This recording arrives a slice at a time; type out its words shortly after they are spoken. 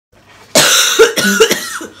Good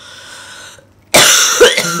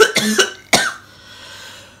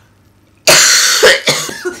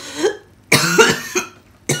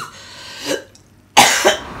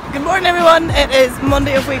morning everyone, it is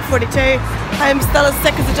Monday of week 42. I'm still as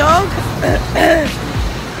sick as a dog,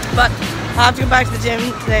 but I have to go back to the gym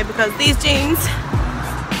today because these jeans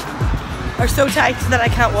are so tight that I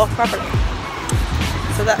can't walk properly.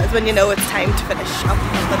 So that is when you know it's time to finish up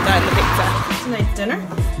and put down the pizza. Tonight's dinner,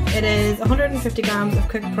 it is 150 grams of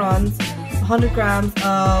cooked prawns, 100 grams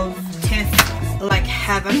of taste like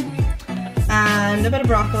heaven, and a bit of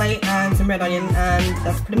broccoli and some red onion, and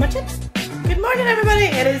that's pretty much it. Good morning everybody,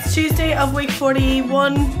 it is Tuesday of week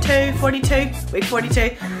 41 to 42, week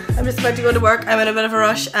 42. I'm just about to go to work, I'm in a bit of a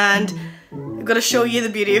rush and I'm going to show you the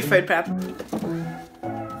beauty of food prep.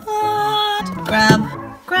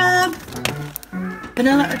 Grab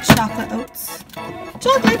vanilla or chocolate oats.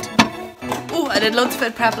 Chocolate! Oh, I did loads of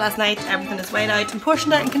food prep last night, everything is weighed out and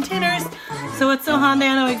portioned out in containers, so it's so handy,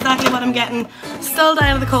 I know exactly what I'm getting. Still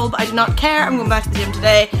dying of the cold, but I do not care, I'm going back to the gym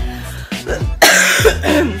today.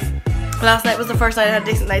 Last night was the first night I had a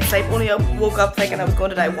decent night's sleep, only woke up thinking I was going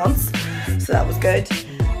to die once, so that was good.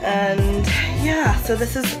 And yeah, so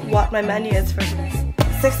this is what my menu is for today.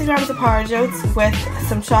 60 grams of porridge oats with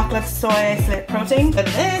some chocolate soy slate protein, bit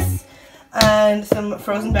of this, and some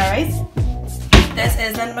frozen berries. This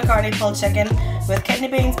is Linda McCartney pulled chicken with kidney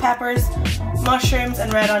beans, peppers, mushrooms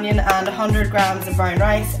and red onion, and 100 grams of brown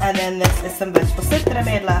rice. And then this is some vegetable soup that I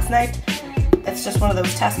made last night. It's just one of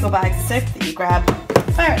those Tesco bags of soup that you grab,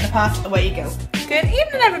 fire it in the pot, away you go. Good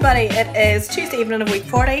evening everybody, it is Tuesday evening of week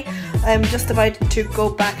 40. I'm just about to go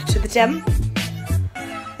back to the gym.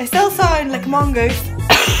 I still sound like a mongoose,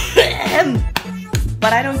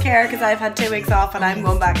 but I don't care because I've had 2 weeks off and I'm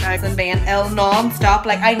going back now and being ill non-stop.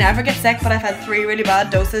 Like, I never get sick, but I've had 3 really bad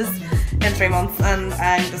doses in 3 months and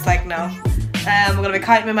I'm just like, no. I'm going to be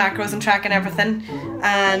counting my macros and tracking everything,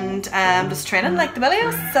 and I'm just training like the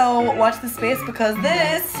becuase. So watch the space because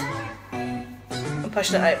this, I'm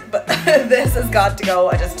pushing it out, but this has got to go.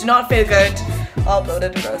 I just do not feel good. All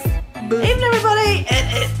bloated and gross. Evening everybody,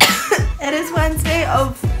 it is Wednesday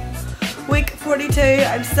of week 42.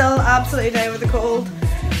 I'm still absolutely down with the cold.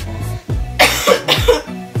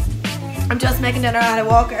 I'm just making dinner. I had a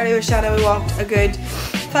walk earlier with Shannon. We walked a good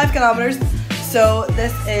 5 kilometers. So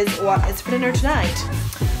this is what is for dinner tonight.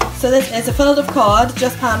 So this is a fillet of cod,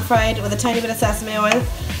 just pan fried with a tiny bit of sesame oil,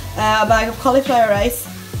 a bag of cauliflower rice,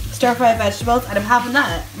 stir fried vegetables, and I'm having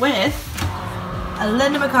that with a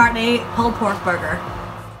Linda McCartney pulled pork burger.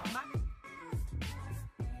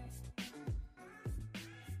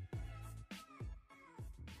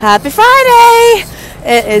 Happy Friday!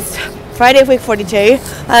 It is Friday of week 42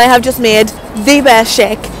 and I have just made the best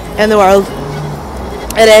shake in the world.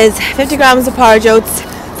 It is 50 grams of porridge oats,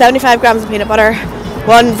 75 grams of peanut butter,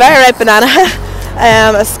 1 very ripe banana,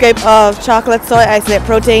 a scoop of chocolate soy isolate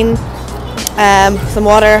protein, some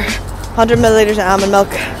water, 100 milliliters of almond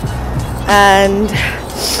milk, and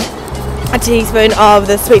a teaspoon of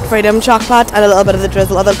the Sweet Freedom chocolate and a little bit of the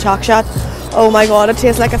drizzle of the choc shot. Oh my god, it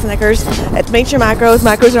tastes like a Snickers. It makes your macros.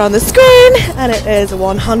 Macros are on the screen and it is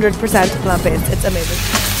 100% plant-based. It's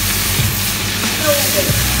amazing.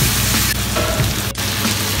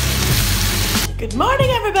 Good morning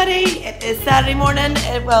everybody. It is Saturday morning.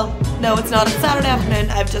 Well, no it's not. It's Saturday afternoon.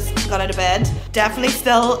 I've just got out of bed. Definitely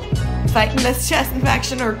still fighting this chest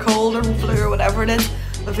infection or cold or flu or whatever it is.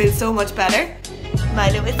 I feel so much better.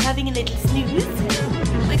 Milo is having a little snooze.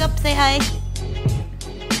 Wake up, say hi.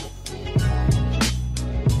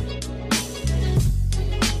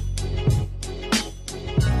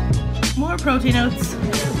 More protein oats.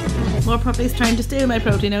 More puppies trying to steal my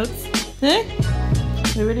protein oats. Eh?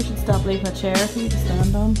 I really should stop leaving a chair for you to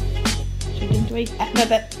stand on. Shouldn't we?